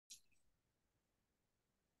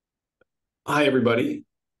Hi, everybody.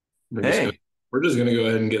 Hey, We're just gonna go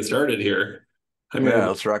ahead and get started here. Hi, Mary. yeah,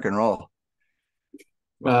 let's rock and roll.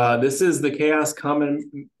 This is the Chaos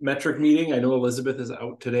Common Metric meeting. I know Elizabeth is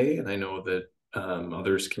out today, and I know that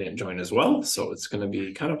others can't join as well. So it's going to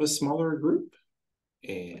be kind of a smaller group.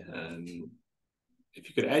 And if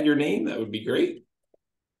you could add your name, that would be great.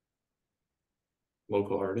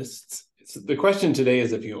 Local artists. The question today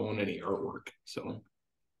is if you own any artwork. So,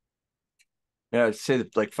 Yeah, I'd say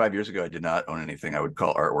that like 5 years ago, I did not own anything I would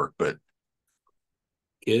call artwork, but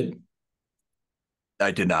kid,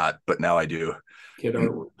 I did not, but now I do. kid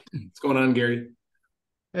artwork. What's going on, Gary?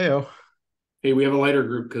 Heyo. Hey, we have a lighter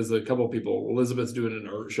group because a couple people, Elizabeth's doing an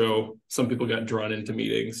art show. Some people got drawn into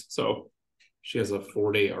meetings. So she has a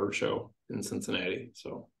 4-day art show in Cincinnati.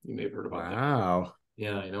 So you may have heard about that. Wow.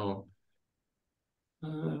 Yeah, I know.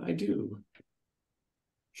 I do.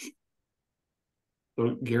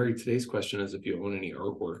 So, Gary, today's question is if you own any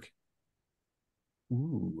artwork.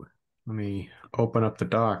 Ooh. Let me open up the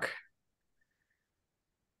doc.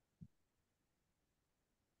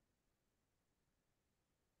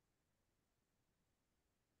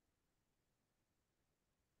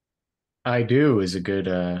 I do is a good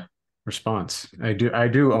response. I do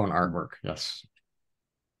own artwork. Yes.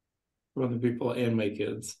 From other people and my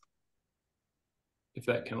kids, if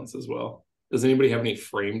that counts as well. Does anybody have any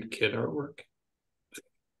framed kid artwork?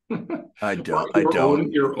 I Or don't. I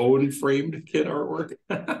don't. your own framed kid artwork?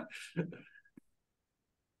 I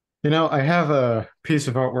have a piece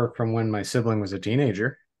of artwork from when my sibling was a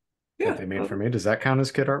teenager that Yeah. they made for me. Does that count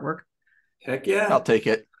as kid artwork? Heck yeah. I'll take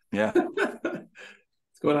it. Yeah.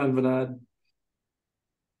 What's going on, Vinod?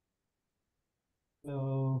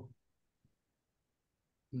 No.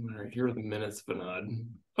 All right, here are the minutes, Vinod.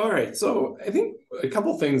 All right, so I think a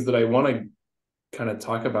couple things that I want to kind of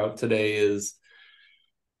talk about today is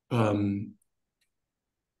um,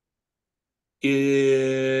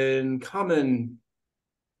 in common,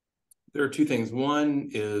 there are two things. One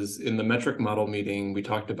is in the metric model meeting, we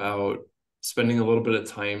talked about spending a little bit of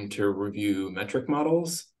time to review metric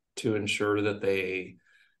models to ensure that they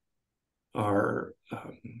are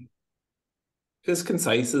as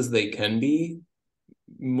concise as they can be,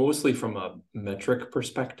 mostly from a metric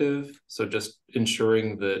perspective. So just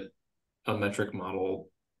ensuring that a metric model,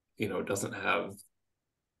 doesn't have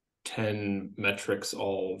 10 metrics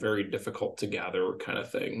all very difficult to gather kind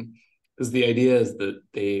of thing. Because the idea is that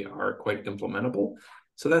they are quite implementable.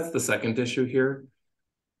 So that's the second issue here.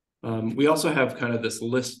 We also have kind of this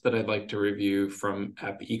list that I'd like to review from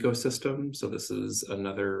App Ecosystem. So this is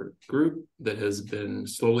another group that has been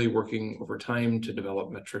slowly working over time to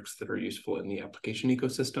develop metrics that are useful in the application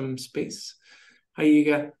ecosystem space. Hi,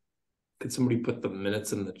 Yiga. Could somebody put the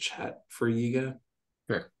minutes in the chat for Yiga?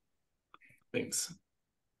 Sure. Thanks.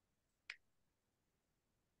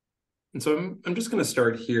 And so I'm just going to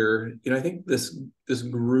start here. I think this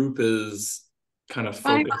group is kind of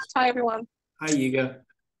focused. Hi everyone. Hi, Yiga.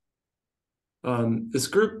 This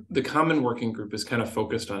group, the common working group, is kind of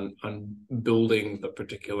focused on building the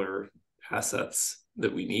particular assets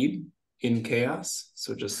that we need in CHAOSS.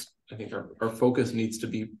 So just I think our focus needs to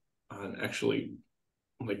be on actually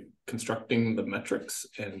like constructing the metrics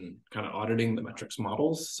and kind of auditing the metrics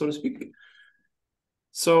models, so to speak.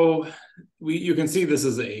 So you can see this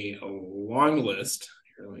is a long list.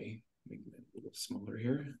 Here, let me make it a little smaller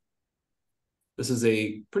here. This is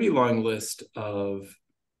a pretty long list of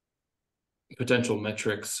potential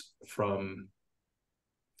metrics from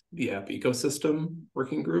the app ecosystem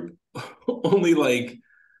working group. Only like,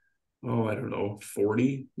 I don't know,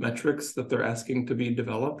 40 metrics that they're asking to be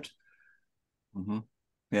developed. Mm-hmm.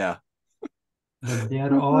 Yeah. They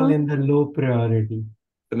are all in the low priority.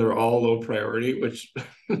 And they're all low priority, which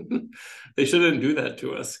they shouldn't do that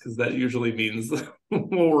to us because that usually means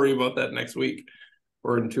we'll worry about that next week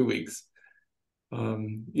or in 2 weeks.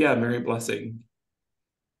 Yeah, Mary Blessing.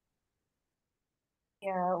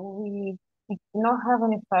 Yeah, we do not have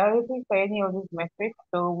any priority for any of these metrics,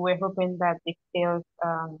 so we're hoping that the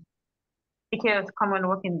chaos common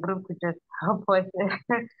working group could just help us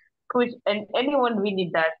push and anyone really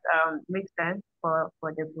that makes sense for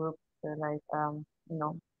the group to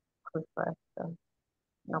push first. So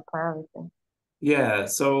no priority. Yeah,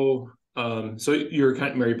 so you're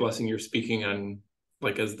kind of Mary Blessing, you're speaking on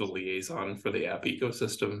like as the liaison for the app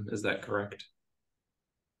ecosystem, is that correct?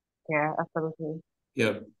 Yeah, absolutely.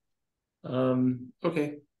 Yep.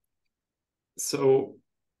 Okay. So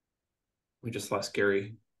we just lost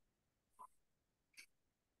Gary.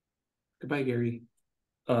 Goodbye, Gary.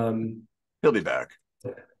 He'll be back.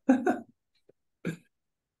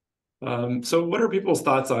 So what are people's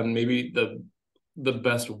thoughts on maybe the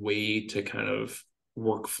best way to kind of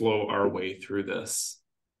workflow our way through this.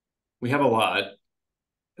 We have a lot,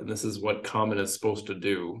 and this is what Common is supposed to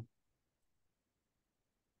do.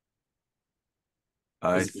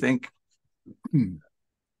 I think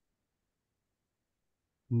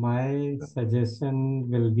My suggestion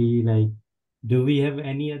will be like, do we have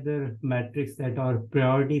any other metrics that are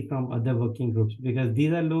priority from other working groups? Because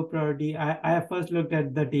these are low priority. I first looked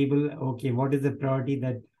at the table. Okay, what is the priority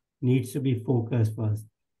that needs to be focused first?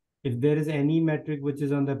 If there is any metric which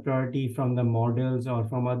is on the priority from the models or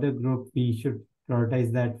from other group, we should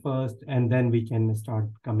prioritize that first, and then we can start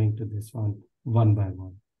coming to this one by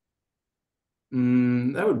one.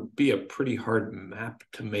 That would be a pretty hard map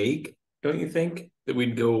to make, don't you think? That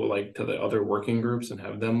we'd go like to the other working groups and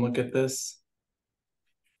have them look at this?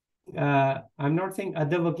 I'm not saying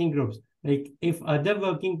other working groups. Like if other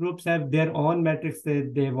working groups have their own metrics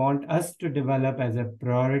that they want us to develop as a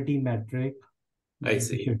priority metric, I we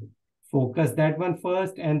see. should focus that one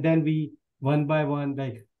first, and then we one by one,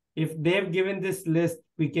 like if they've given this list,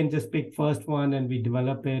 we can just pick first one and we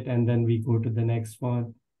develop it, and then we go to the next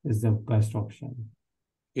one is the best option.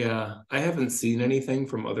 Yeah, I haven't seen anything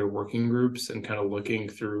from other working groups, and kind of looking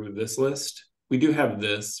through this list. We do have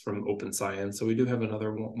this from Open Science, so we do have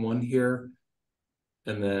another one here,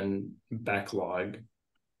 and then backlog.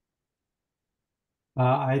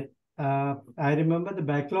 I remember the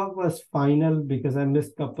backlog was final because I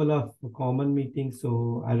missed couple of common meetings,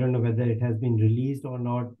 so I don't know whether it has been released or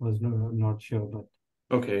not. Was not sure, but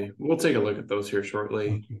Okay, we'll take a look at those here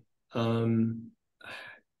shortly. okay.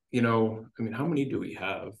 I mean, how many do we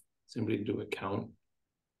have? Does anybody do a count?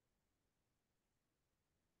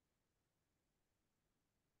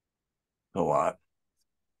 a lot.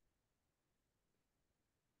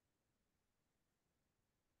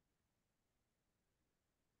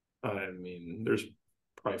 I mean, there's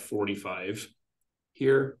probably 45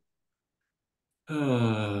 here. Do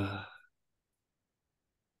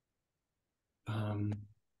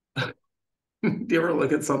you ever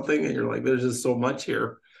look at something and you're like, there's just so much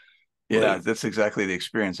here? Yeah, Like, that's exactly the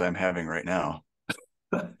experience I'm having right now.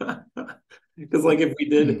 because like if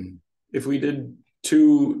we did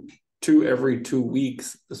two every 2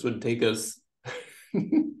 weeks, this would take us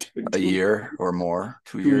A year or more,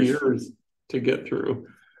 2 2 years. years to get through.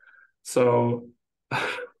 So,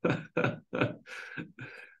 and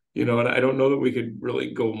I don't know that we could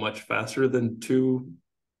really go much faster than 2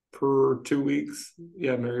 per 2 weeks.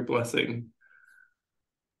 Yeah, Mary Blessing.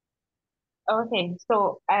 Okay,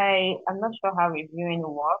 so I'm not sure how reviewing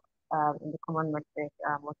works in the common metric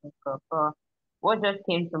working group, but what just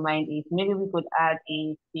came to mind is maybe we could add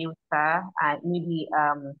a filter and maybe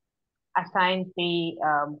assign say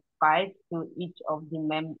five to each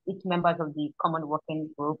members of the common working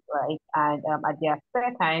group, right? And at their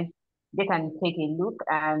spare time, they can take a look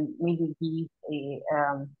and maybe give a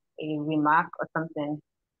remark or something.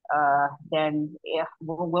 Then if,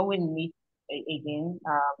 when we meet again,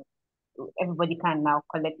 everybody can now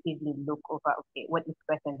collectively look over, okay, what this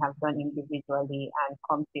person has done individually and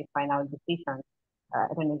come to a final decision. I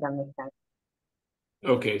don't know if that makes sense.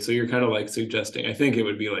 Okay, so you're kind of like suggesting, I think it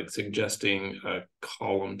would be like suggesting a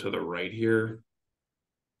column to the right here,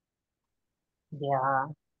 Yeah,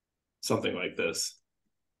 something like this.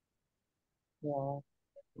 yeah.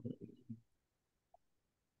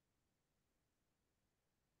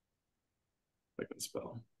 I can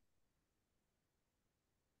spell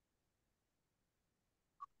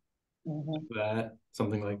that,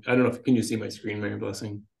 something like, I don't know if, can you see my screen, Mary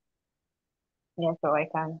Blessing? Yeah, so I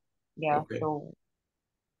can, yeah, Okay. so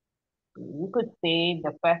you could say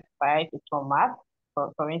the first five is for math,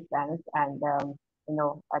 for instance, and at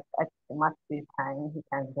the math free time, he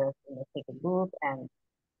can just take a book, and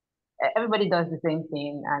everybody does the same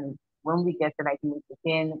thing. And when we get to like meet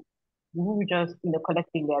again, we will just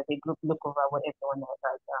collectively as a group look over what everyone else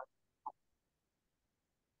has done.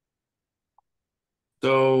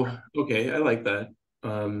 So, okay, I like that.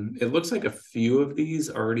 It looks like a few of these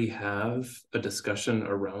already have a discussion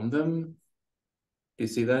around them. Do you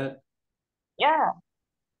see that? Yeah,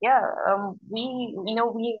 yeah. We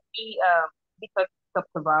talked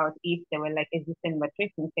about if there were like existing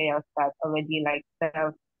metrics in chaos that already like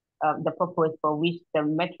serve the purpose for which the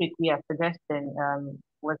metric we are suggesting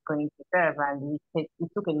was going to serve, and we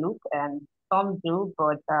took a look, and some do,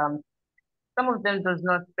 but some of them does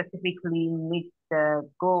not specifically meet the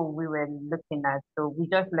goal we were looking at. So we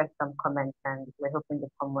just left some comments, and we're hoping the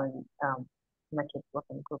common metric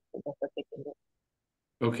working group will also take a look.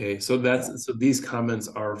 Okay, so these comments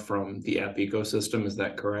are from the app ecosystem, is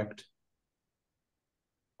that correct?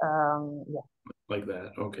 Yeah, Like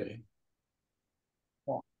that, okay.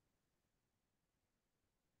 yeah.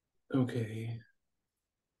 Okay.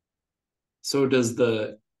 So does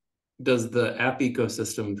the app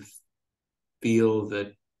ecosystem feel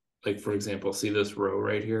that, like, for example, see this row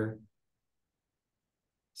right here?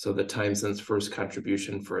 So the time since first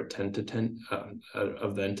contribution for a 10 to 10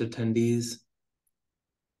 event attendees,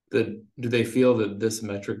 do they feel that this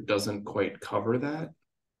metric doesn't quite cover that?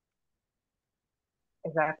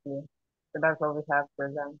 Exactly. So that's what we have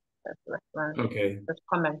for them. Okay. Just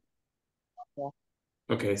comment. Yeah.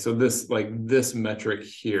 Okay, so this metric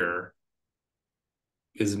here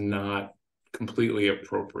is not completely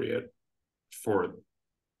appropriate for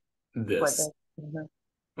this. Mm-hmm.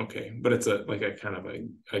 Okay, but it's a kind of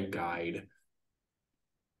a guide.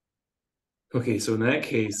 Okay, so in that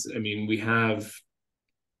case, I mean, we have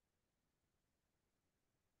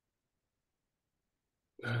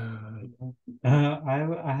I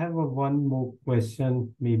have a one more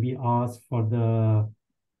question, maybe asked for the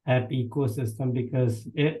app ecosystem, because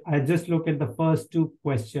I just look at the first two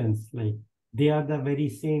questions, like they are the very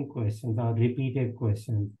same questions or repeated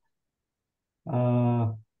questions.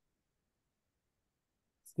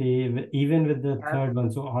 Even with the third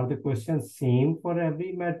one, so are the questions same for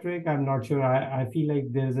every metric? I'm not sure. I feel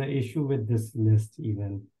like there's an issue with this list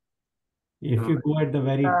even. If you go at the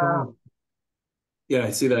very top. Yeah,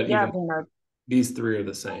 I see that Yeah, even these three are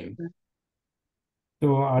the same.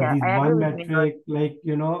 So are yeah, these I one agree with metric, like,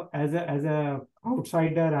 as a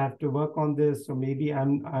outsider, I have to work on this, so maybe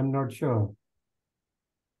I'm not sure.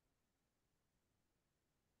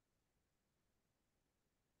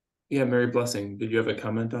 Yeah, Mary Blessing, did you have a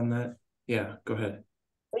comment on that? Yeah, go ahead.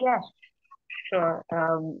 Yeah, sure.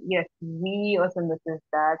 Yes, we also noticed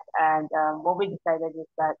that, and what we decided is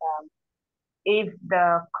that if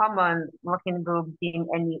the common working group deem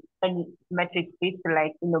any metric fit to,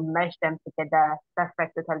 like, mesh them together, that's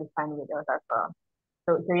like totally fine with us as well.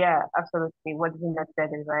 So yeah, absolutely. What Zina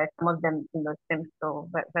said is right. Some of them, seem so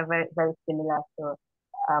very, very, very similar. So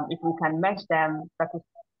if we can mesh them, that is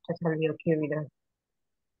totally okay with us.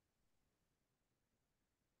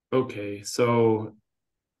 Okay, so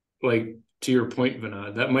like to your point,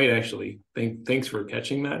 Vinod, that might actually thanks for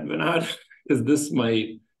catching that, Vinod, because this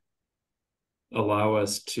might allow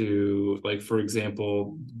us to, like, for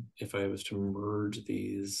example, if I was to merge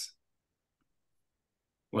these,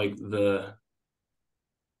 like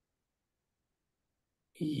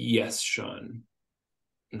yes, Sean.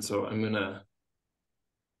 And so I'm gonna,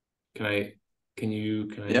 can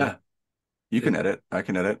Yeah, you can edit. I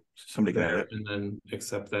can edit. Somebody can edit. and then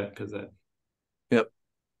accept that, because that, Yep.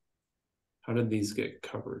 how did these get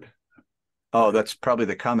covered? Oh, that's probably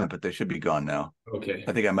the comment, but they should be gone now. Okay.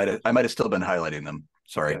 I think I might have still been highlighting them.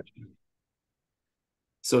 Sorry. Gotcha.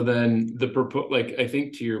 So then I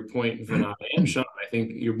think to your point, Vinod and Sean, I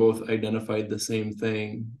think you both identified the same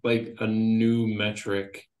thing, like a new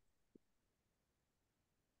metric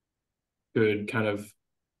could kind of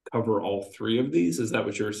cover all three of these. Is that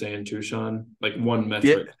what you were saying too, Sean? Like one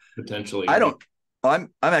metric potentially. I'm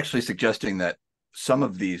actually suggesting that some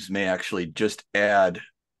of these may actually just add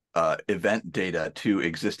event data to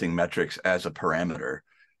existing metrics as a parameter,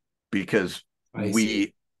 because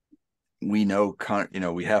we know,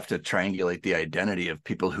 we have to triangulate the identity of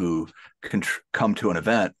people who can come to an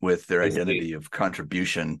event with their identity of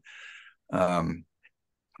contribution.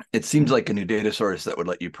 It seems like a new data source that would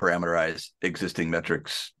let you parameterize existing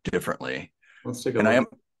metrics differently. Let's take a look.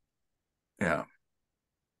 Yeah,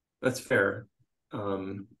 that's fair.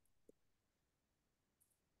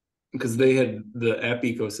 Because the app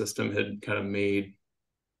ecosystem had kind of made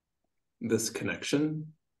this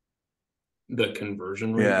connection, the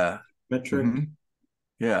conversion rate metric. Mm-hmm.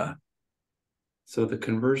 Yeah. So the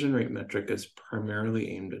conversion rate metric is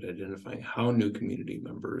primarily aimed at identifying how new community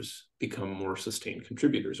members become more sustained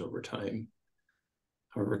contributors over time.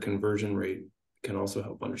 However, conversion rate can also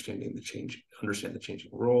help understand the changing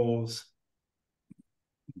roles.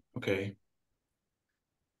 Okay.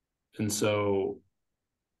 And so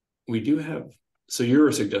we do have, so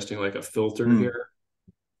you're suggesting like a filter here.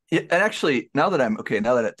 Yeah, and actually, now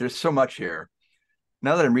that there's so much here,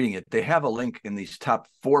 now that I'm reading it, they have a link in these top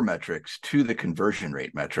 4 metrics to the conversion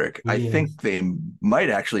rate metric. Yes. I think they might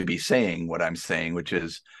actually be saying what I'm saying, which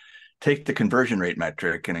is take the conversion rate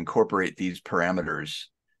metric and incorporate these parameters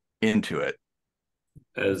into it,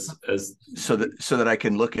 so that I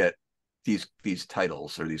can look at these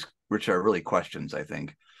titles, or these, which are really questions, I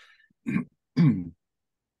think.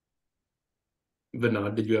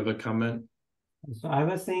 Vinod, did you have a comment? So I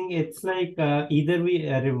was saying it's like either we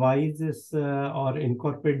revise this or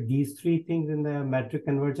incorporate these 3 things in the metric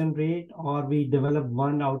conversion rate, or we develop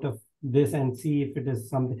one out of this and see if it is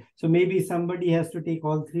something. So maybe somebody has to take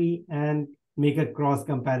all 3 and make a cross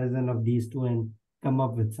comparison of these 2 and come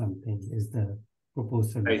up with something is the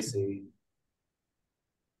proposed solution. I see.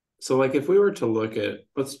 So like if we were to look at,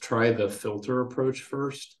 let's try the filter approach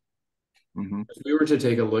first. If we were to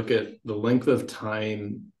take a look at the length of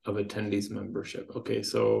time of attendees membership. Okay,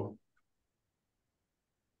 so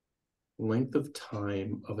length of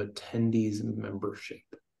time of attendees membership.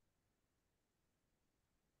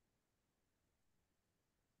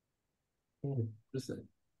 What is that?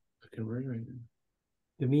 A conversion rate?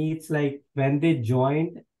 To me, it's like when they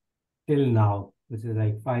joined till now, which is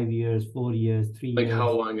like 5 years, 4 years, 3 Like years.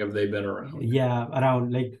 how long have they been around? Yeah,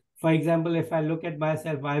 around. Like, for example, if I look at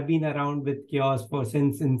myself, I've been around with CHAOSS for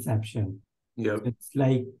since inception. Yep. It's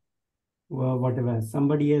like, well, whatever.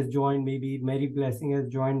 Somebody has joined, maybe Mary Blessing has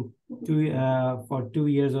joined for 2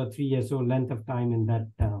 years or 3 years, so length of time in that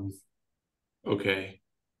terms. Okay.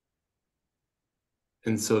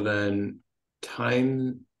 And so then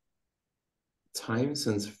time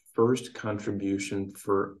since first contribution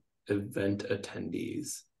for event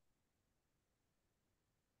attendees.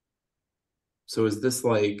 So is this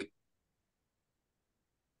like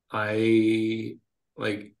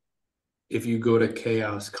if you go to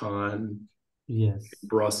CHAOSScon Yes.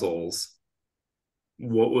 Brussels,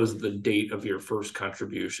 what was the date of your first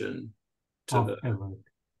contribution to Afterward.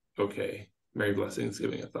 Okay. Mary Blessing's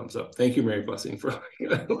giving a thumbs up. Thank you, Mary Blessing, for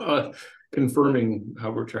confirming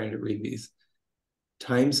how we're trying to read these.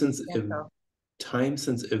 Time since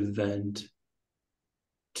event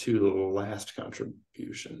to the last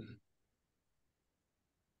contribution.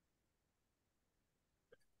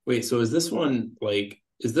 Wait, so is this one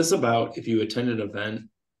is this about if you attend an event,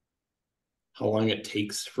 how long it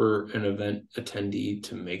takes for an event attendee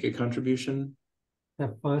to make a contribution?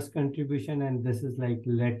 The first contribution, and this is like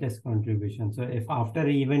latest contribution. So if after an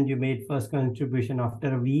event you made first contribution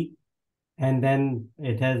after a week, and then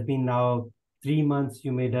it has been now 3 months,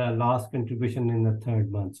 you made a last contribution in the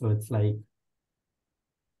 3rd month. So it's like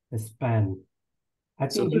a span. I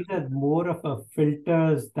think these are more of a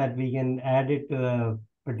filters that we can add it to a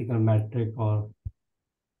particular metric or.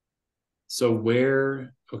 So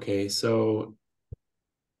where, okay, so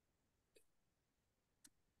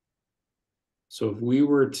if we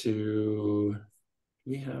were to,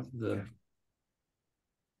 we have the.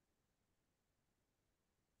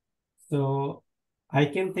 So I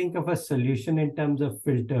can think of a solution in terms of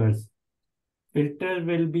filters. Filter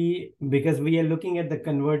will be, because we are looking at the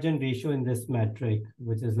conversion ratio in this metric,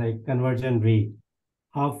 which is like conversion rate.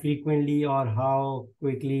 How frequently or how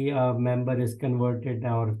quickly a member is converted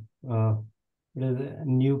or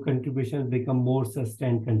new contributions become more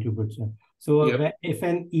sustained contribution. So if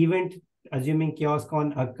an event, assuming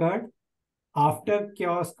CHAOSScon occurred, after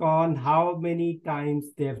CHAOSScon, how many times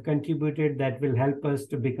they have contributed, that will help us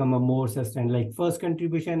to become a more sustained, like first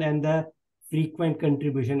contribution and the frequent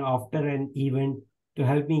contribution after an event to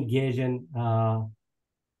help me gauge and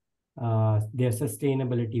their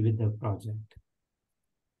sustainability with the project.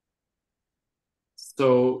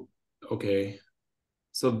 So, okay.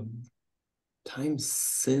 So time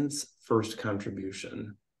since first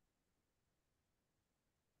contribution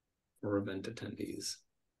for event attendees.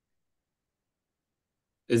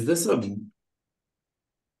 Is this how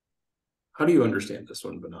do you understand this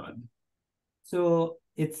one, Vinod? So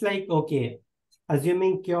it's like, okay,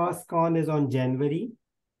 assuming CHAOSScon is on January,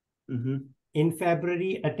 in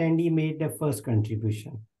February, attendee made the first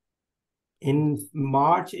contribution. In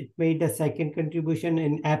March, it made a second contribution.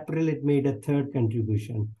 In April, it made a third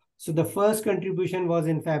contribution. So the first contribution was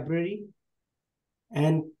in February,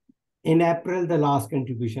 and in April, the last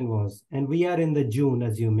contribution was. And we are in the June,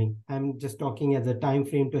 assuming. I'm just talking as a time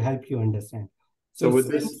frame to help you understand. So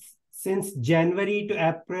since January to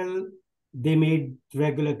April, they made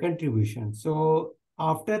regular contributions. So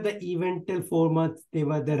after the event till 4 months, they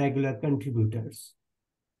were the regular contributors.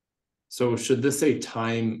 So should this say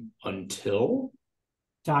time until?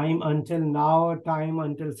 Time until now, time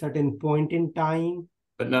until certain point in time.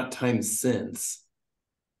 But not time since.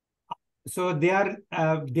 So they are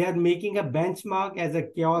making a benchmark as a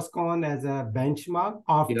CHAOSScon as a benchmark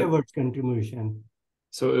afterwards contribution.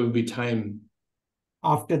 So it would be time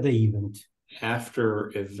after the event.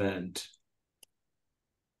 After event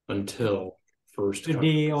until first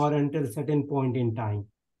today or until certain point in time.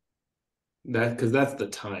 That because that's the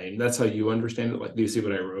time. That's how you understand it. Like, do you see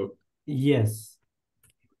what I wrote? Yes.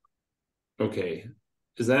 Okay.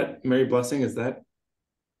 Is that Mary Blessing? Is that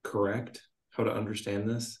correct? How to understand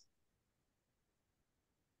this?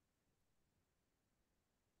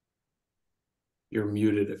 You're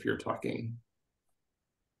muted if you're talking.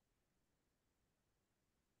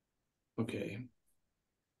 Okay.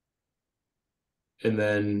 And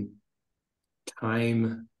then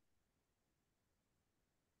time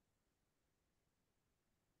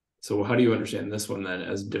So how do you understand this one then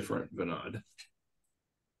as different, Vinod?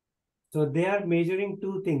 So they are measuring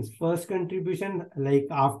two things. First contribution, like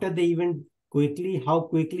after the event, how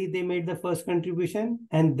quickly they made the first contribution,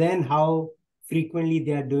 and then how frequently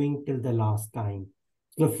they are doing till the last time.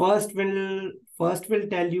 So first will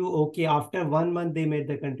tell you, okay, after 1 month they made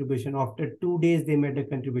the contribution, after 2 days they made the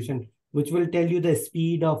contribution, which will tell you the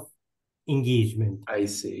speed of engagement. I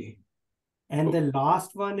see. And the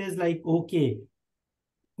last one is like, okay,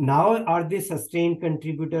 now are they sustained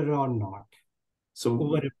contributor or not So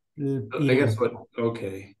over a I period guess of what, time?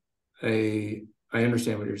 okay. I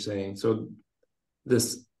understand what you're saying. So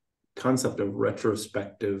this concept of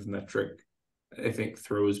retrospective metric, I think,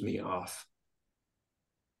 throws me off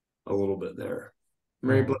a little bit there.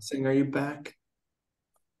 Mary Blessing, are you back?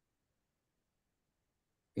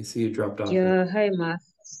 I see you dropped off. Yeah, hi, Matt.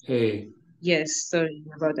 Hey, Yes, sorry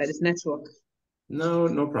about that. It's network.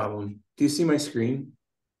 no problem. Do you see my screen?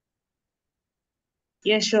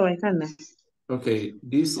 Yeah, sure, I can now. Okay,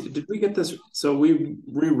 do you see, did we get this? So we've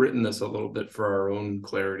rewritten this a little bit for our own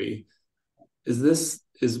clarity. Is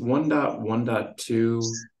 1.1.2,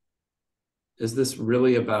 is this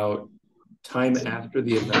really about time after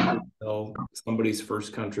the event until somebody's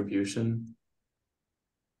first contribution?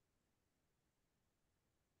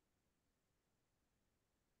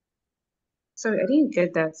 Sorry, I didn't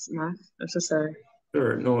get that, Matt. I'm so sorry.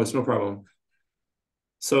 Sure, no, it's no problem.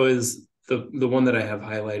 So is the one that I have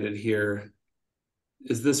highlighted here,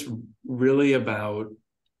 is this really about,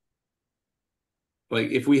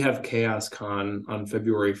 like, if we have CHAOSScon on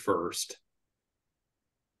February 1st,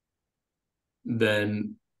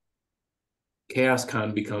 then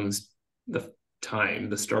CHAOSScon becomes the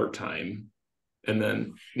start time, and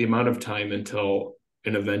then the amount of time until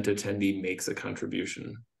an event attendee makes a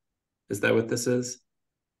contribution. Is that what this is?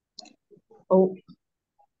 Oh,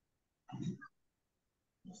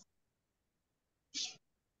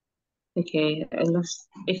 okay. I lost.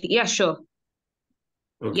 Yeah, sure.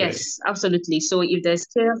 Okay. Yes, absolutely. So if there's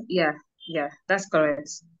still, yeah, that's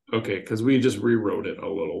correct. Okay, because we just rewrote it a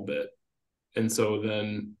little bit. And so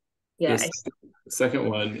then Yeah, the second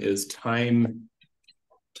one is time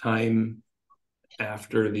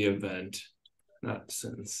after the event, not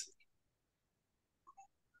since,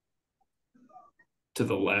 to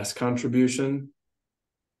the last contribution.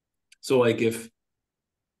 So like if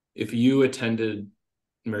you attended,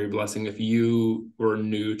 Mary Blessing, if you were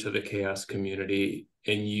new to the CHAOSS community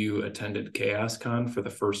and you attended CHAOSScon for the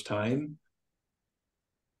first time,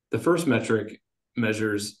 the first metric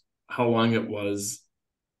measures how long it was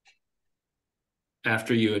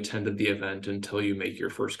after you attended the event until you make your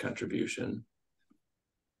first contribution.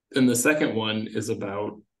 And the second one is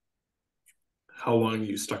about how long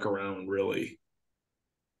you stuck around, really,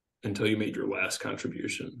 until you made your last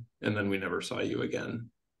contribution. And then we never saw you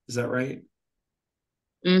again. Is that right?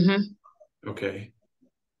 Mm-hmm. Okay.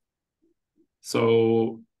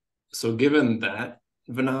 So given that,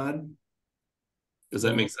 Vinod, does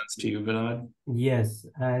that make sense to you, Vinod? Yes,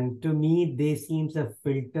 and to me, they seems a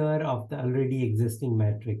filter of the already existing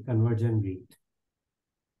metric, conversion rate.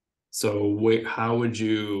 So wait, how would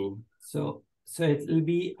you? So it will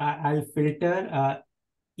be, I'll filter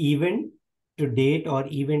event to date or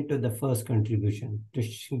event to the first contribution to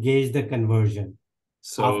gauge the conversion.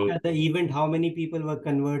 So After the event, how many people were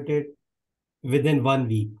converted within 1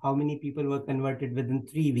 week? How many people were converted within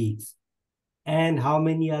 3 weeks? And how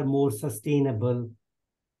many are more sustainable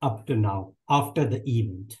up to now after the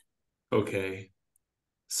event? okay.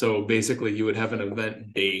 So basically, you would have an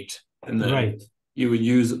event date, and then Right. you would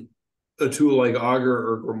use a tool like Augur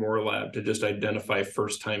or Grimoire Lab to just identify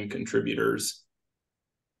first-time contributors.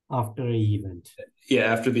 After an event. Yeah,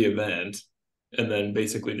 after the event, and then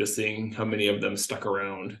basically just seeing how many of them stuck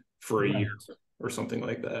around for a year or something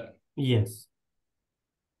like that. Yes.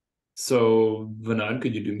 So, Vinod,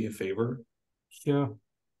 could you do me a favor? Sure.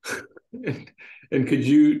 And could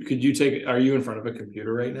you take, are you in front of a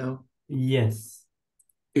computer right now? Yes.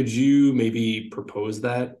 Could you maybe propose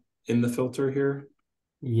that in the filter here?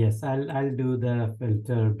 Yes, I'll do the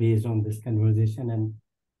filter based on this conversation. And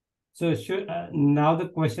so now the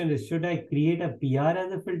question is, should I create a PR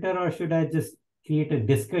as a filter, or should I just create a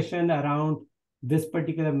discussion around this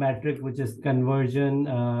particular metric, which is conversion,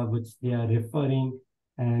 which they are referring?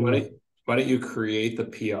 And why don't you create the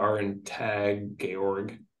PR and tag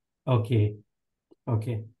Georg? Okay.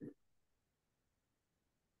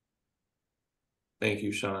 Thank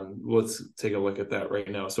you, Sean. Let's take a look at that right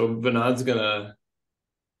now. So Vinod's gonna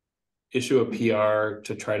issue a PR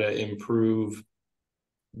to try to improve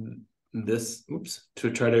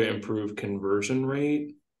to try to improve conversion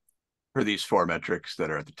rate for these four metrics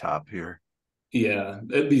that are at the top here. Yeah,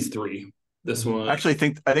 at least three. This one, Actually,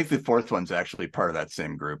 I think the fourth one's actually part of that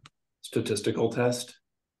same group. statistical test.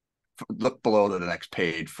 Look below to the next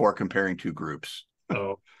page for comparing two groups.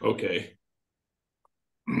 Oh, okay.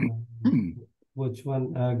 Which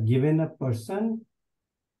one? Given a person?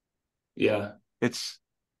 Yeah. It's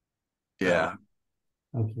yeah.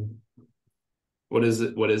 Okay. What is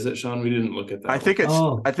it? What is it, Sean? We didn't look at that. I think it's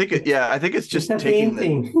Oh, I think it yeah, I think it's it's just the taking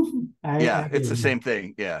same the thing. I it's get the you. same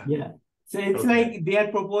thing. Yeah. Yeah. So it's Okay. like they are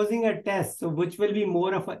proposing a test. So which will be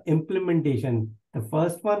more of an implementation? The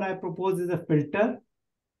first one I propose is a filter.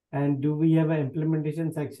 And do we have an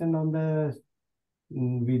implementation section on the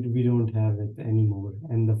we don't have it anymore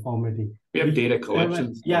and the formatting. We have data have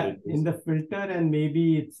collection yeah, strategies. in the filter, and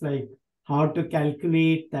maybe it's like how to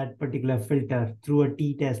calculate that particular filter through a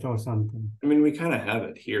t-test or something. I mean, we kind of have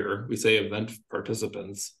it here. We say event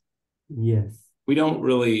participants. Yes. We don't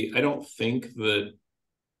really, I don't think that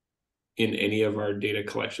in any of our data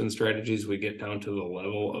collection strategies, we get down to the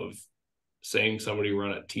level of saying somebody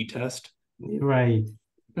run a t-test. Right.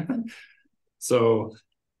 So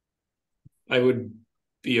I would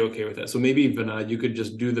be okay with that. So maybe Vinod, you could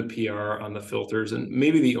just do the PR on the filters, and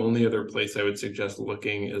maybe the only other place I would suggest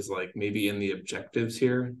looking is like maybe in the objectives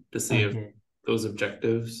here to see if Okay. those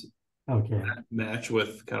objectives Okay. match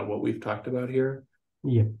with kind of what we've talked about here.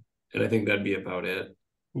 Yeah. And I think that'd be about it.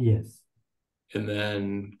 Yes. And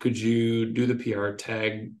then could you do the PR,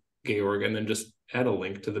 tag Georg, and then just add a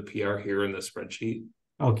link to the PR here in the spreadsheet?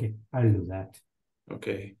 Okay, I'll do that.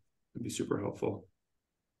 Okay, that'd be super helpful.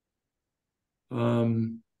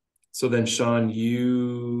 So then Sean,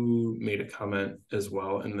 you made a comment as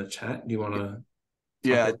well in the chat. Do you want to?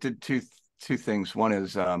 Yeah, I did two things. One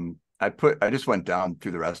is I just went down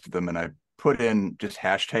through the rest of them and I put in just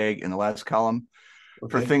hashtag in the last column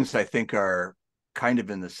for things I think are kind of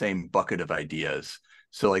in the same bucket of ideas.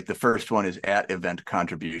 So like the first one is at event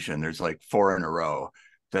contribution. There's like 4 in a row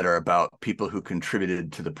that are about people who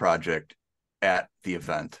contributed to the project at the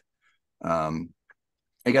event.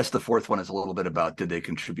 I guess the fourth one is a little bit about did they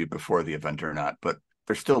contribute before the event or not, but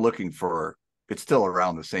they're still looking for, it's still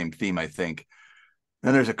around the same theme, I think.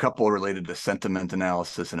 Then there's a couple related to sentiment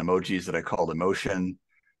analysis and emojis that I called emotion.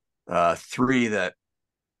 3 that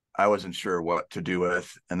I wasn't sure what to do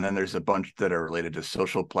with. And then there's a bunch that are related to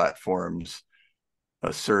social platforms,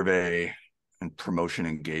 a survey, and promotion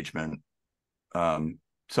engagement. So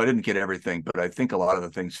I didn't get everything, but I think a lot of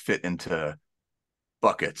the things fit into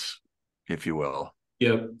buckets, if you will.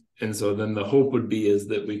 Yep. And so then the hope would be is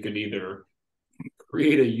that we could either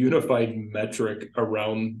create a unified metric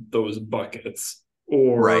around those buckets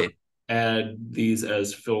or add these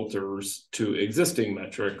as filters to existing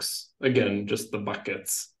metrics. Again, just the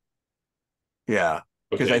buckets. Yeah.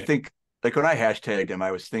 Because I think like when I hashtagged them, I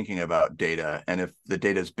was thinking about data. And if the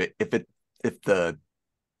data's if the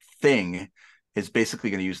thing is basically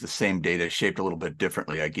going to use the same data shaped a little bit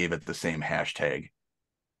differently, I gave it the same hashtag.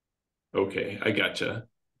 Okay, I gotcha.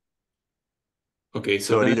 Okay,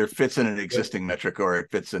 so it either fits in an existing metric or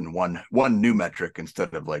it fits in one new metric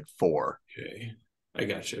instead of like 4. Okay, I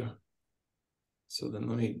got you. So then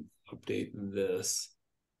let me update this.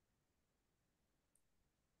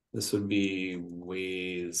 This would be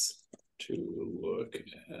ways to look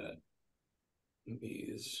at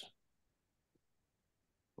these.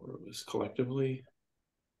 Or it was collectively.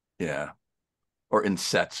 Yeah, or in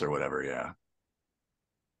sets or whatever. Yeah.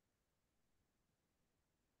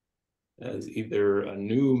 As either a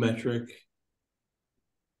new metric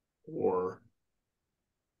or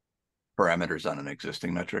parameters on an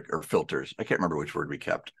existing metric or filters. I can't remember which word we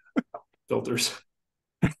kept. Filters.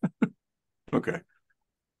 Okay.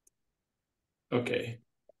 Okay.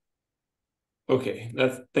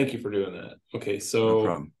 Thank you for doing that. Okay, so no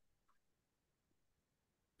problem.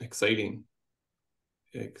 Exciting.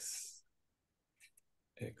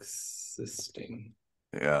 Existing.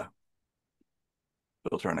 Yeah.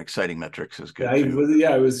 Filter on exciting metrics is good. I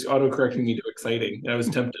was auto-correcting me to exciting. I was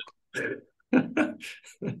tempted. Let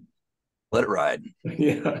it ride.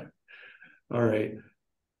 Yeah. All right.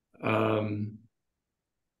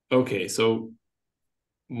 Okay, so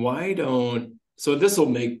this will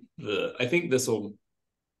make I think this will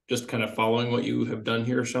just kind of following what you have done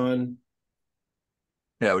here, Sean.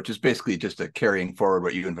 Yeah, which is basically just a carrying forward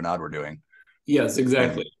what you and Vinod were doing. Yes,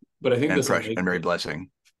 exactly. But I think this will make Mary Blessing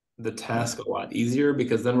the task a lot easier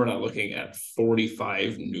because then we're not looking at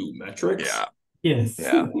 45 new metrics. Yeah. Yes.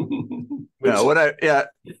 Yeah. When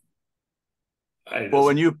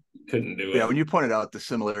you couldn't do it. Yeah, when you pointed out the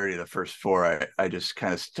similarity of the first 4, I just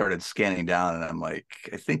kind of started scanning down and I'm like,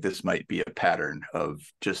 I think this might be a pattern of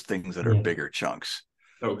just things that are bigger chunks.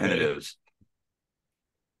 Okay. And it is.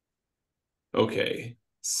 Okay.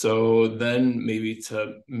 So then maybe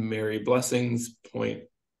to Mary Blessing's point,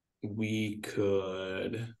 we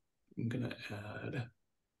could, I'm gonna add,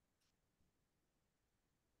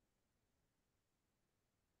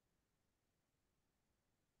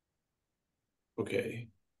 okay.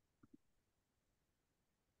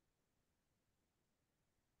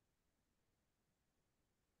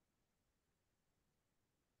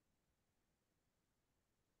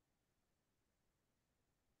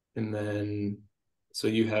 And then, so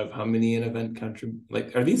you have how many an event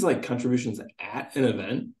like, are these like contributions at an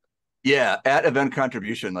event? Yeah, at event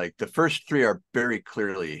contribution, like the first three are very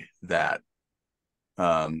clearly that.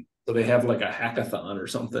 So they have like a hackathon or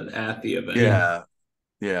something at the event. Yeah,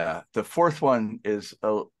 yeah. The fourth one is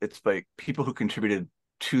it's like people who contributed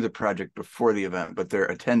to the project before the event, but they're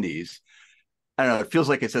attendees. I don't know. It feels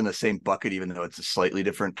like it's in the same bucket, even though it's a slightly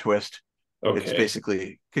different twist. It's Okay.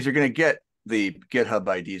 basically because you're going to get the GitHub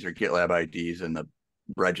IDs or GitLab IDs and the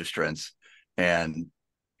registrants, and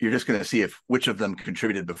you're just going to see which of them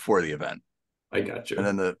contributed before the event. I got you. And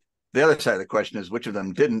then the other side of the question is which of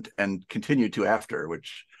them didn't and continued to after,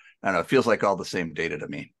 which I don't know, it feels like all the same data to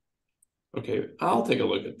me. Okay, I'll take a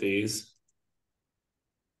look at these.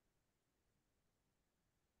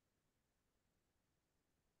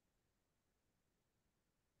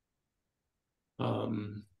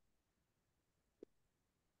 Um,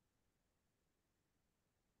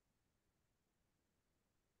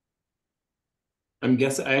 I'm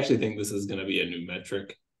guessing, I actually think this is going to be a new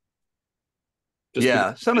metric. Just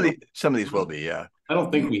yeah, some of these will be, yeah. I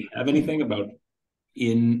don't think we have anything about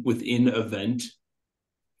within event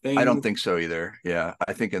thing. I don't think so either. Yeah,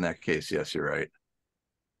 I think in that case, yes, you're right.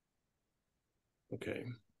 Okay.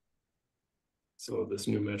 So this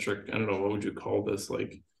new metric, I don't know, what would you call this?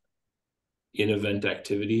 Like in event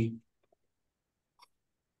activity?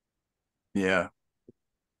 Yeah.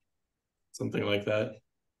 Something like that.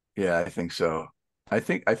 Yeah, I think so. I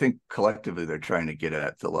think collectively they're trying to get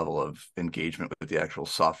at the level of engagement with the actual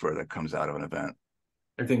software that comes out of an event.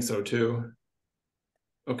 I think so too.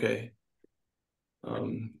 Okay. How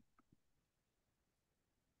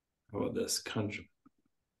about this country?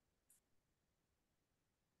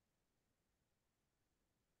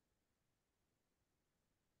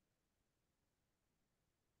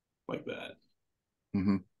 Like that.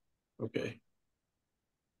 Mm-hmm. Okay.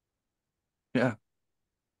 Yeah.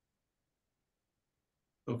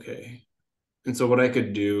 Okay. And so what I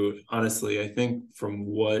could do, honestly, I think from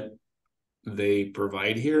what they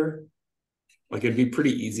provide here, like it'd be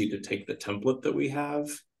pretty easy to take the template that we have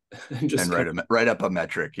and just write up a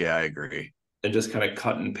metric. Yeah, I agree. And just kind of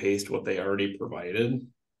cut and paste what they already provided.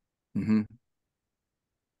 Mm-hmm.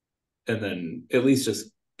 And then at least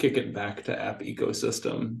just kick it back to app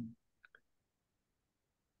ecosystem.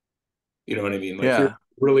 You know what I mean? Like here's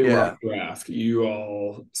really rough draft. You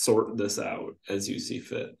all sort this out as you see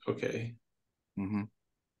fit. Okay. Mm-hmm.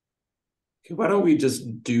 Okay, why don't we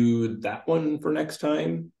just do that one for next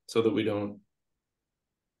time so that we don't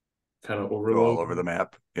kind of overload. Go all over the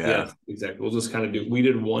map. Yeah, exactly. We'll just kind of we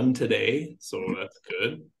did one today, so that's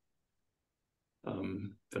good.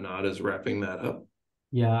 Vinod is wrapping that up.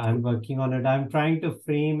 Yeah, I'm working on it. I'm trying to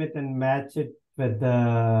frame it and match it with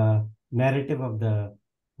the narrative of the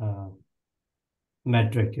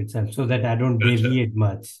metric itself so that I don't deviate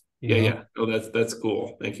much. Yeah. Oh, that's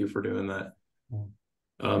cool. Thank you for doing that. Yeah.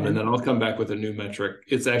 And then I'll come back with a new metric.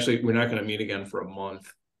 It's actually, we're not going to meet again for a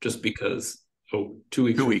month just because, 2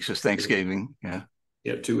 weeks. 2 weeks is Thanksgiving. Yeah.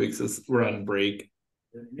 Yeah, 2 weeks is, we're on break.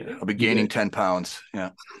 I'll be gaining 10 pounds.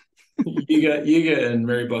 Yeah. Yiga and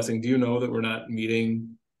Mary Blessing, do you know that we're not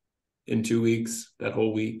meeting in 2 weeks, that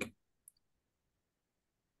whole week?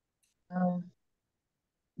 No.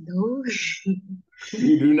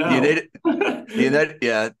 You do now.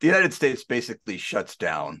 The United States basically shuts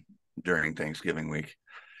down during Thanksgiving week.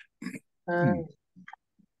 Right.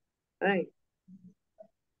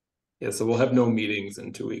 Yeah, so we'll have no meetings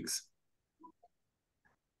in 2 weeks.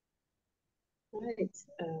 Right.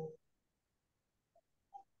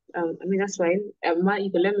 I mean, that's fine. Matt,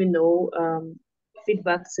 you can let me know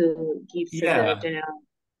feedback to give to the general.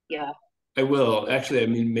 Yeah. I will. Actually, I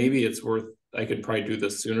mean, maybe it's worth, I could probably do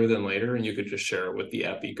this sooner than later, and you could just share it with the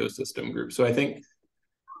app ecosystem group. So I think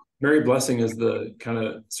Mary Blessing is the kind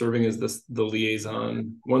of serving as the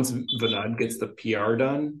liaison. Once Vinod gets the PR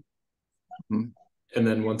done, and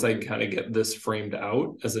then once I kind of get this framed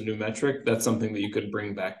out as a new metric, that's something that you could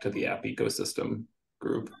bring back to the app ecosystem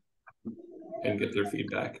group and get their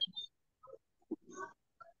feedback.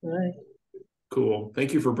 All right. Cool.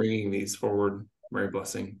 Thank you for bringing these forward, Mary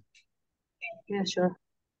Blessing. Yeah, sure.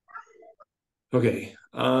 Okay.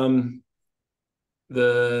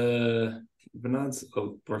 The Vinod's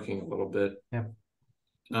working a little bit. Yeah.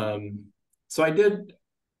 So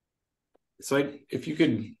if you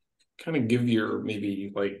could kind of give your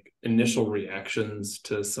maybe like initial reactions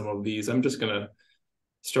to some of these, I'm just gonna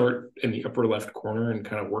start in the upper left corner and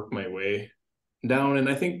kind of work my way down. And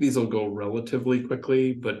I think these will go relatively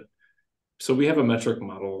quickly, but so we have a metric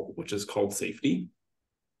model, which is called safety.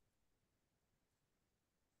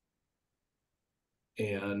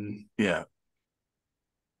 And yeah.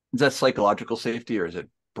 Is that psychological safety or is it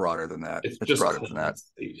broader than that? it's broader than that.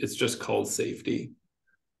 It's just called safety.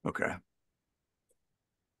 Okay.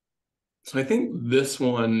 So I think this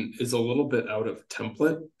one is a little bit out of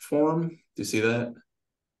template form. Do you see that?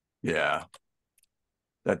 Yeah.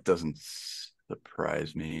 That doesn't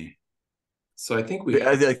surprise me. So I think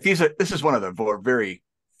like this is one of the very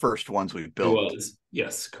first ones we built. It was.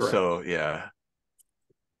 Yes, correct. So yeah.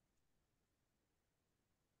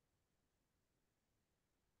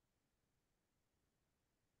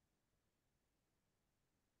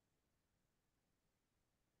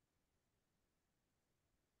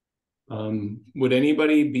 Would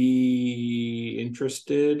anybody be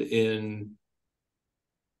interested in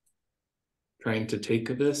trying to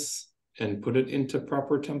take this and put it into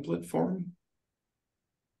proper template form?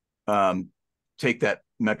 Take that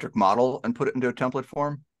metric model and put it into a template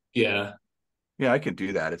form? Yeah. Yeah, I could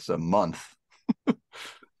do that. It's a month.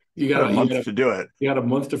 You got a month to do it. You got a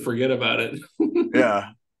month to forget about it.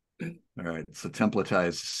 Yeah. All right. So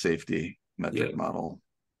templatized safety metric model.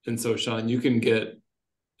 And so, Sean, you can get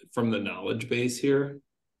from the knowledge base here.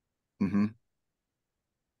 Mm-hmm.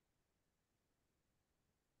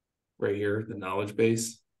 Right here, the knowledge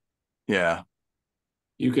base. Yeah.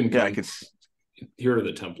 You can I could. Here are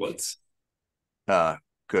the templates.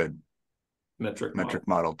 Good. Metric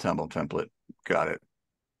model template. Got it.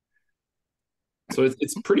 So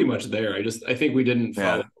it's pretty much there. I think we didn't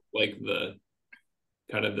follow like the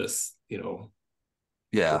kind of this,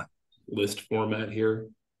 list format here.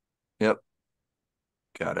 Yep.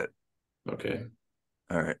 Got it. Okay.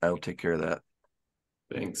 All right. I'll take care of that.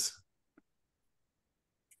 Thanks.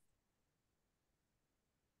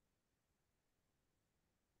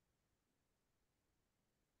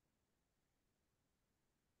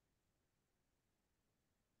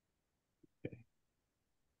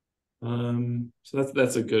 So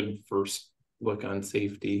that's a good first look on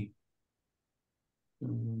safety.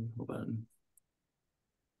 Hold on.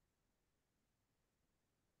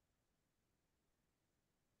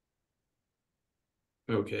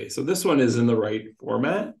 Okay, so this one is in the right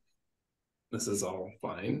format. This is all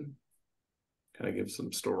fine. Kind of give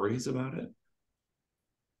some stories about it.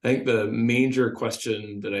 I think the major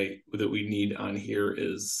question that we need on here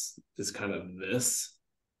is kind of this.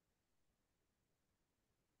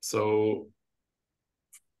 So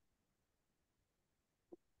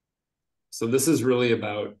this is really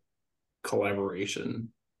about collaboration.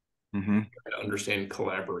 Mm-hmm. To understand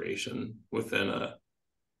collaboration within a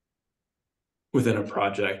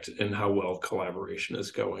project and how well collaboration is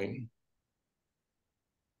going.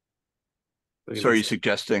 So are you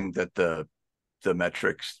suggesting that the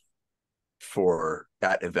metrics for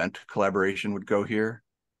that event collaboration would go here?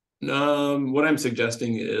 What I'm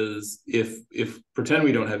suggesting is if pretend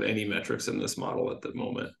we don't have any metrics in this model at the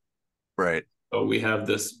moment. Right. So we have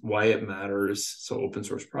this why it matters. So open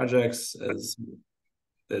source projects as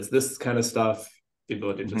this kind of stuff, the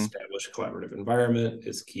ability to establish a collaborative environment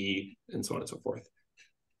is key, and so on and so forth.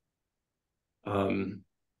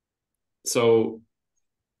 So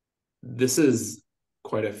this is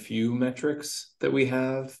quite a few metrics that we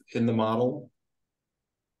have in the model.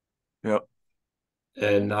 Yep.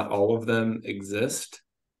 And not all of them exist.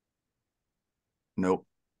 Nope.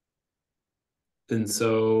 And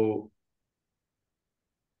so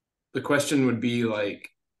the question would be like,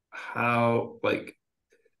 how about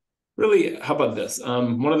this?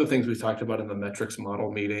 One of the things we talked about in the metrics model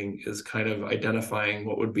meeting is kind of identifying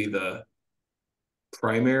what would be the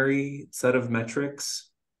primary set of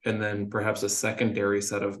metrics and then perhaps a secondary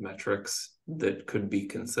set of metrics that could be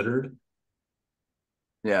considered.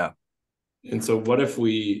 Yeah. And so what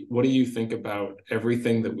do you think about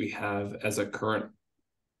everything that we have as a current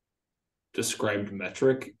described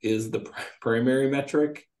metric is the primary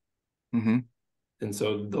metric? Mm-hmm. And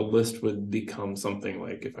so the list would become something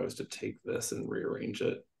like, if I was to take this and rearrange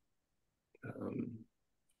it,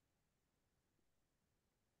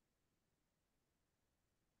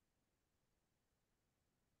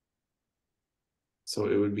 so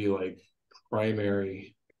it would be like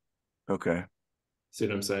primary. Okay. See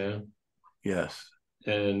what I'm saying? Yes.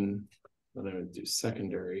 And then I would do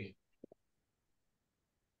secondary.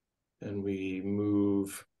 And we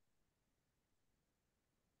move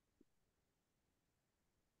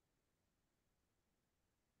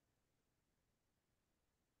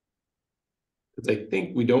because I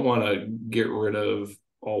think we don't want to get rid of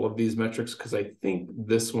all of these metrics, because I think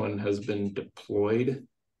this one has been deployed.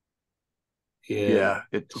 Yeah,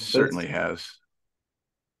 it certainly has.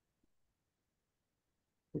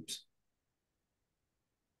 Oops.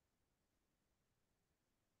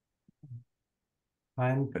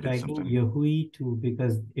 I'm tagging Yahui too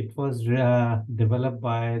because it was developed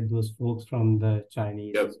by those folks from the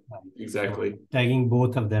Chinese. Yep, exactly. So tagging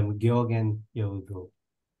both of them, Georg and Yahui.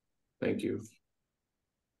 Thank you.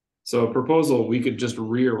 So a proposal, we could just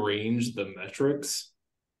rearrange the metrics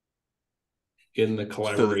in the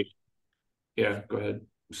collaboration. Yeah, go ahead.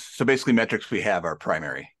 So basically metrics we have are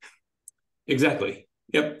primary. Exactly.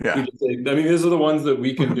 Yep. Yeah. I mean, these are the ones that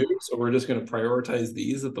we can do. So we're just going to prioritize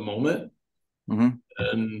these at the moment.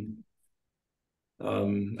 And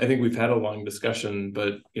I think we've had a long discussion,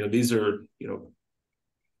 but these are,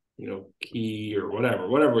 key or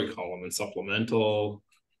whatever we call them, and supplemental.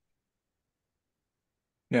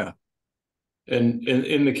 Yeah. And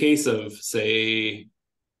in the case of, say,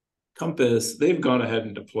 Compass, they've gone ahead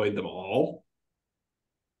and deployed them all.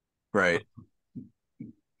 Right.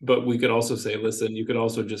 But we could also say, listen, you could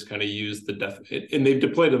also just kind of use the and they've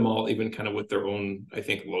deployed them all even kind of with their own, I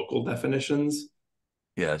think, local definitions.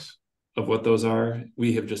 Yes. Of what those are.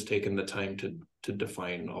 We have just taken the time to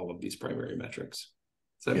define all of these primary metrics.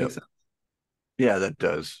 Does that make sense? Yeah, that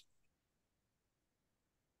does.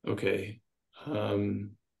 Okay.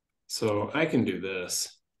 So I can do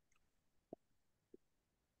this.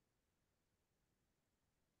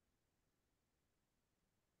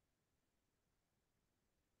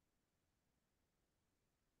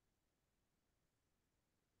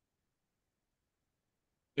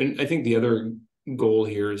 And I think the other goal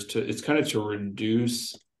here is it's kind of to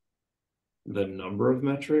reduce the number of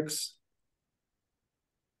metrics.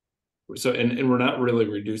 So, and we're not really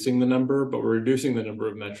reducing the number, but we're reducing the number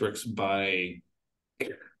of metrics by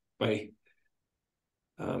kind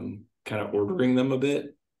of ordering them a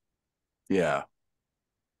bit. Yeah.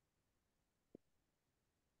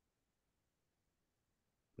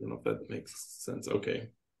 I don't know if that makes sense. Okay.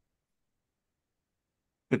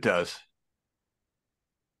 It does.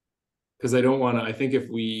 Because I don't want to, I think if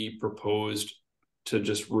we proposed to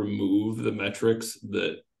just remove the metrics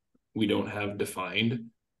that we don't have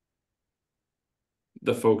defined,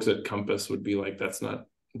 the folks at Compass would be like, that's not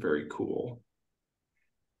very cool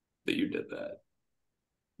that you did that.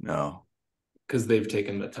 No. Because they've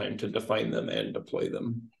taken the time to define them and deploy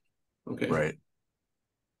them. Okay. Right.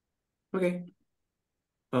 Okay.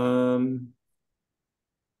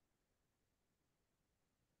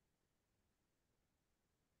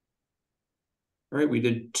 All right, we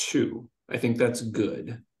did 2. I think that's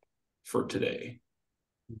good for today.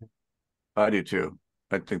 I do too.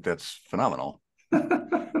 I think that's phenomenal.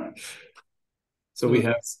 So we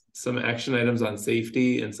have some action items on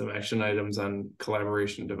safety and some action items on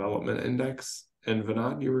collaboration development index. And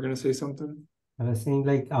Vinod, you were going to say something? I was saying,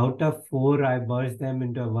 like, out of 4, I merged them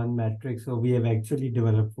into one metric. So we have actually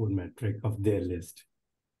developed 4 metric of their list.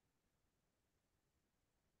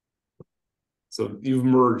 So you've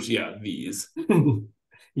merged, these.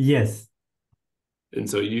 Yes. And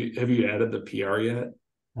so have you added the PR yet?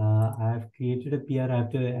 I have created a PR. I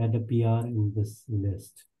have to add a PR in this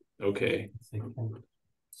list. Okay.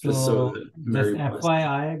 So just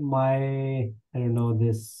FYI,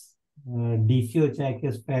 this DCO check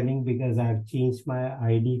is failing because I've changed my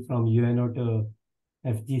ID from UNO to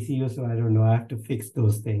FGCO. So I don't know. I have to fix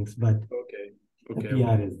those things, but the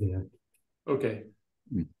PR is there. Okay.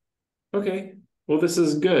 Okay. Well, this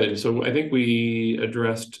is good. So I think we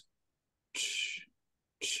addressed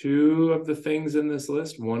 2 of the things in this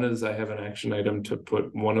list. One is I have an action item to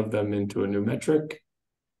put one of them into a new metric.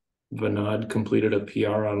 Vinod completed a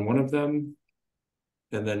PR on one of them.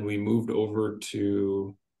 And then we moved over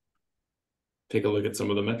to take a look at some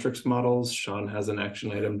of the metrics models. Sean has an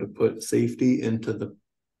action item to put safety into the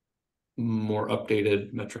more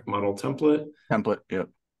updated metric model template. Yep.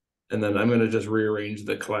 And then I'm going to just rearrange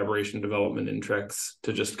the collaboration development index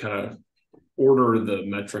to just kind of order the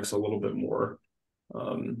metrics a little bit more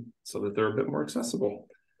so that they're a bit more accessible.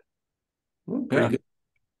 Well, pretty good.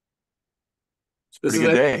 This is a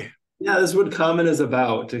good day. Yeah, this is what Common is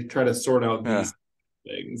about, to try to sort out these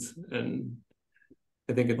things. And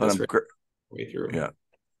I think it's way through. Yeah.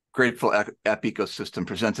 Grateful App Ecosystem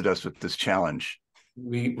presented us with this challenge.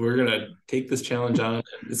 We're gonna take this challenge on.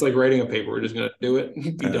 It's like writing a paper. We're just gonna do it,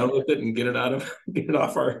 be done with it, and get it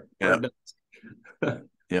off our desk.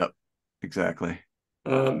 Yep, exactly.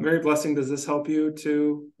 Mary Blessing, does this help you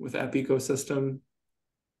too with App Ecosystem?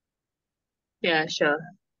 Yeah, sure.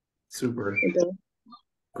 Super. Okay.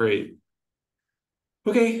 Great.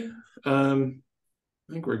 Okay.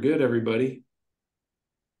 I think we're good, everybody.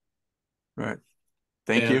 All right.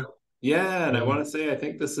 Thank you. Yeah, and I want to say I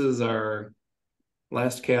think this is our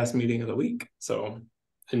last CHAOSS meeting of the week. So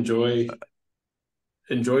enjoy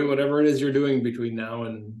whatever it is you're doing between now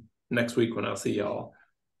and next week when I'll see y'all.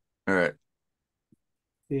 All right.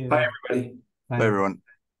 See you. Bye, everybody. Bye, everyone.